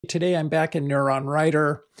Today I'm back in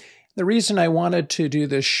Neuronwriter. The reason I wanted to do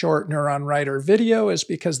this short Neuronwriter video is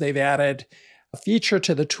because they've added a feature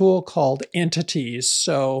to the tool called entities.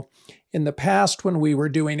 So in the past, when we were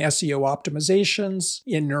doing SEO optimizations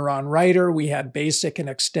in Neuronwriter, we had basic and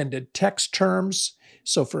extended text terms.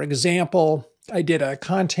 So for example, I did a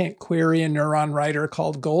content query in Neuronwriter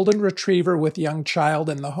called Golden Retriever with Young Child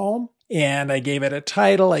in the Home. And I gave it a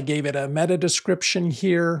title, I gave it a meta description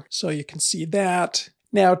here, so you can see that.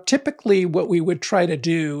 Now, typically what we would try to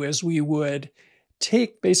do is we would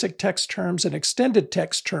take basic text terms and extended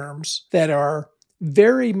text terms that are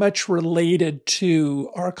very much related to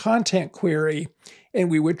our content query,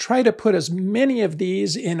 and we would try to put as many of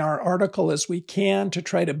these in our article as we can to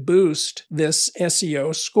try to boost this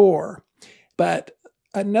SEO score. But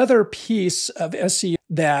another piece of SEO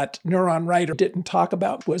that Neuronwriter didn't talk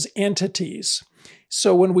about was entities.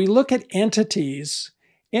 So when we look at entities,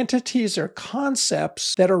 entities are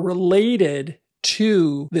concepts that are related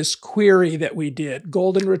to this query that we did,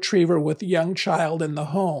 Golden Retriever with Young Child in the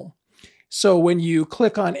Home. So when you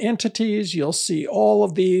click on entities, you'll see all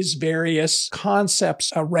of these various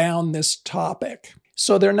concepts around this topic.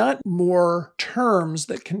 So they're not more terms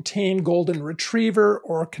that contain Golden Retriever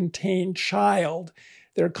or contain child.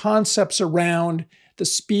 They're concepts around the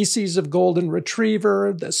species of Golden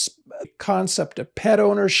Retriever, the concept of pet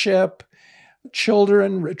ownership,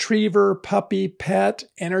 children, retriever, puppy, pet,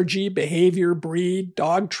 energy, behavior, breed,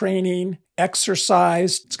 dog training,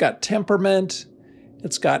 exercise. It's got temperament.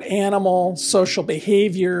 It's got animal, social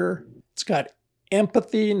behavior. It's got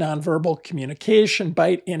empathy, nonverbal communication,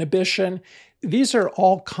 bite inhibition. These are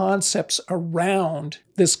all concepts around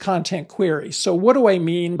this content query. So what do I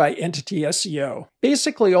mean by Entity SEO?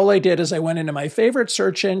 Basically, all I did is I went into my favorite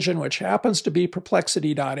search engine, which happens to be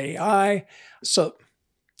perplexity.ai.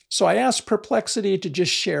 So I asked Perplexity to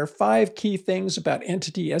just share 5 key things about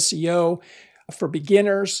Entity SEO for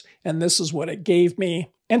beginners, and this is what it gave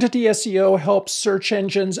me. Entity SEO helps search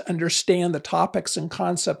engines understand the topics and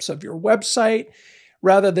concepts of your website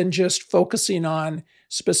rather than just focusing on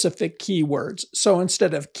specific keywords. So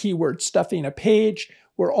instead of keyword stuffing a page,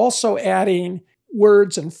 we're also adding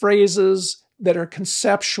words and phrases that are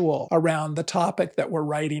conceptual around the topic that we're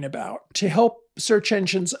writing about to help search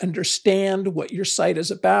engines understand what your site is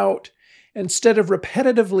about. Instead of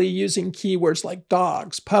repetitively using keywords like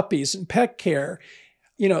dogs, puppies, and pet care,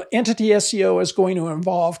 Entity SEO is going to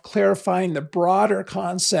involve clarifying the broader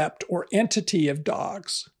concept or entity of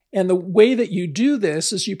dogs. And the way that you do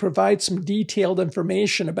this is you provide some detailed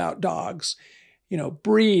information about dogs,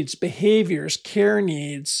 breeds, behaviors, care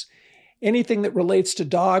needs, anything that relates to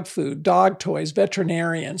dog food, dog toys,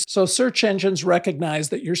 veterinarians. So search engines recognize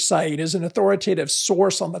that your site is an authoritative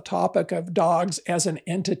source on the topic of dogs as an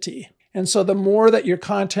entity. And so the more that your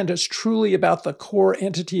content is truly about the core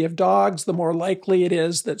entity of dogs, the more likely it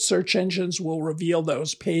is that search engines will reveal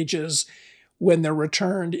those pages when they're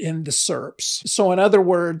returned in the SERPs. So in other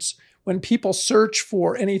words, when people search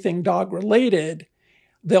for anything dog-related,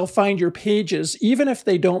 they'll find your pages, even if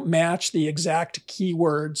they don't match the exact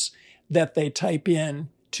keywords that they type in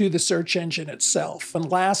to the search engine itself.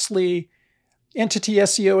 And lastly, Entity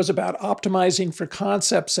SEO is about optimizing for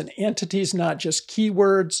concepts and entities, not just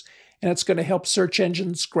keywords, and it's going to help search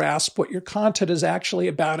engines grasp what your content is actually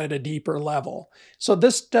about at a deeper level. So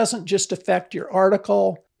this doesn't just affect your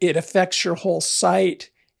article, it affects your whole site,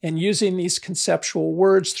 and using these conceptual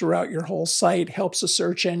words throughout your whole site helps a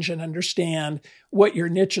search engine understand what your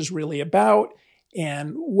niche is really about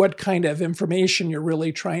and what kind of information you're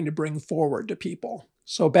really trying to bring forward to people.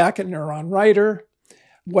 So back in Neuronwriter,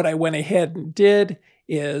 what I went ahead and did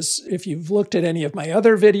is, if you've looked at any of my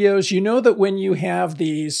other videos, you know that when you have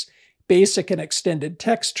these basic and extended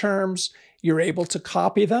text terms, you're able to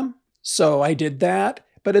copy them. So I did that.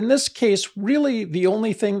 But in this case, really the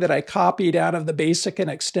only thing that I copied out of the basic and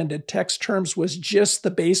extended text terms was just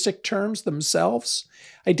the basic terms themselves.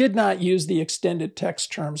 I did not use the extended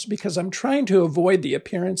text terms because I'm trying to avoid the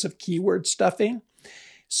appearance of keyword stuffing.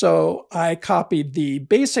 So I copied the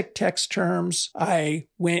basic text terms, I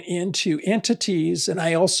went into entities, and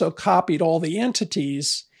I also copied all the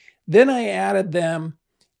entities. Then I added them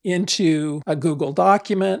into a Google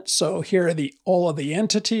document. So here are all of the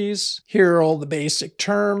entities. Here are all the basic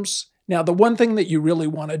terms. Now, the one thing that you really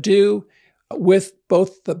want to do with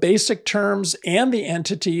both the basic terms and the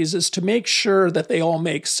entities is to make sure that they all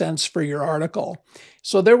make sense for your article.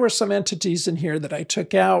 So there were some entities in here that I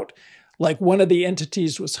took out. Like one of the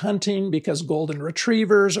entities was hunting because golden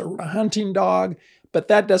retrievers are a hunting dog, but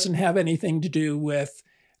that doesn't have anything to do with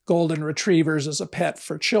golden retrievers as a pet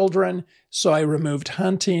for children. So I removed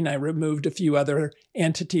hunting. I removed a few other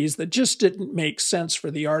entities that just didn't make sense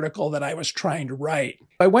for the article that I was trying to write.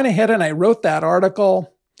 I went ahead and I wrote that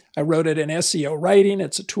article. I wrote it in SEO Writing.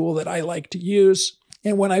 It's a tool that I like to use.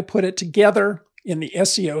 And when I put it together in the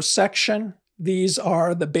SEO section, these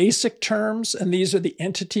are the basic terms, and these are the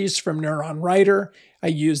entities from Neuronwriter. I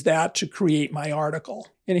use that to create my article.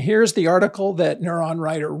 And here's the article that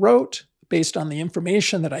Neuronwriter wrote based on the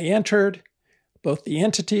information that I entered, both the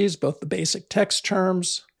entities, both the basic text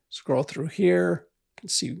terms. Scroll through here, you can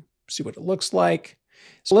see what it looks like.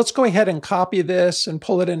 So let's go ahead and copy this and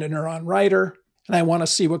pull it into Neuronwriter. And I want to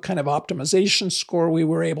see what kind of optimization score we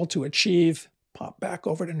were able to achieve. Pop back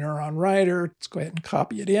over to Neuronwriter. Let's go ahead and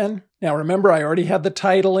copy it in. Now remember, I already had the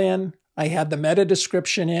title in. I had the meta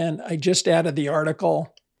description in. I just added the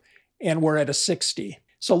article, and we're at a 60.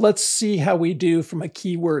 So let's see how we do from a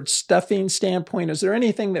keyword stuffing standpoint. Is there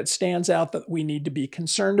anything that stands out that we need to be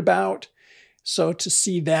concerned about? So to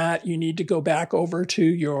see that, you need to go back over to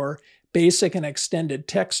your basic and extended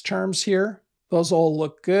text terms here. Those all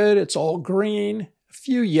look good. It's all green, a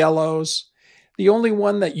few yellows. The only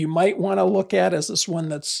one that you might want to look at is this one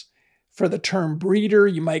that's for the term breeder.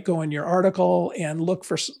 You might go in your article and look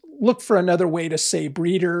for another way to say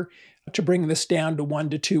breeder to bring this down to 1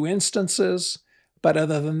 to 2 instances. But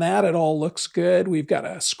other than that, it all looks good. We've got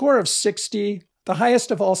a score of 60. The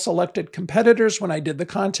highest of all selected competitors when I did the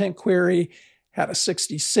content query had a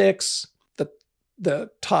 66.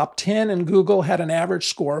 The top 10 in Google had an average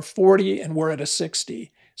score of 40, and we're at a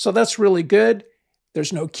 60. So that's really good.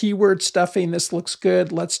 There's no keyword stuffing. This looks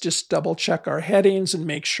good. Let's just double check our headings and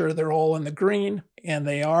make sure they're all in the green. And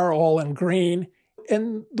they are all in green.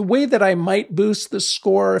 And the way that I might boost the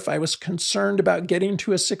score if I was concerned about getting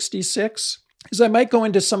to a 66 is I might go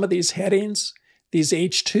into some of these headings, these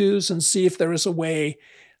H2s, and see if there is a way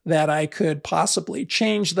that I could possibly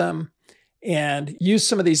change them and use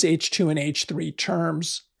some of these H2 and H3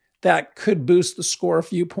 terms. That could boost the score a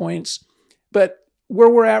few points. But where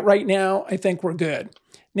we're at right now, I think we're good.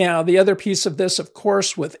 Now, the other piece of this, of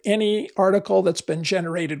course, with any article that's been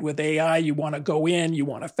generated with AI, you want to go in, you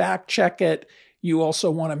want to fact check it. You also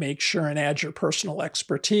want to make sure and add your personal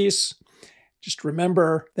expertise. Just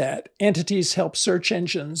remember that entities help search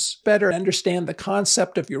engines better understand the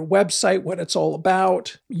concept of your website, what it's all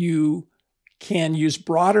about. You can use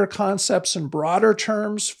broader concepts and broader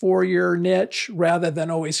terms for your niche rather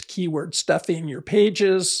than always keyword stuffing your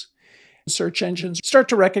pages. Search engines start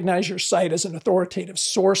to recognize your site as an authoritative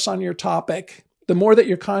source on your topic. The more that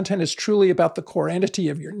your content is truly about the core entity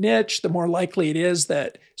of your niche, the more likely it is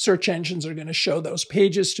that search engines are going to show those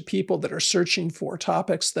pages to people that are searching for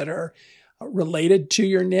topics that are related to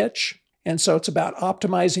your niche. And so it's about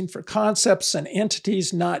optimizing for concepts and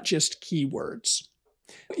entities, not just keywords.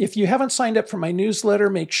 If you haven't signed up for my newsletter,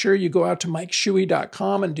 make sure you go out to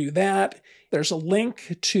mikeshuey.com and do that. There's a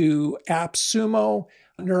link to AppSumo.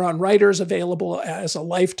 Neuronwriter is available as a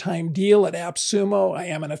lifetime deal at AppSumo. I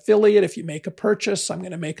am an affiliate. If you make a purchase, I'm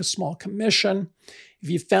going to make a small commission. If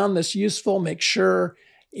you found this useful, make sure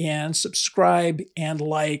and subscribe and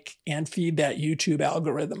like and feed that YouTube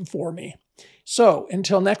algorithm for me. So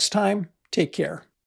until next time, take care.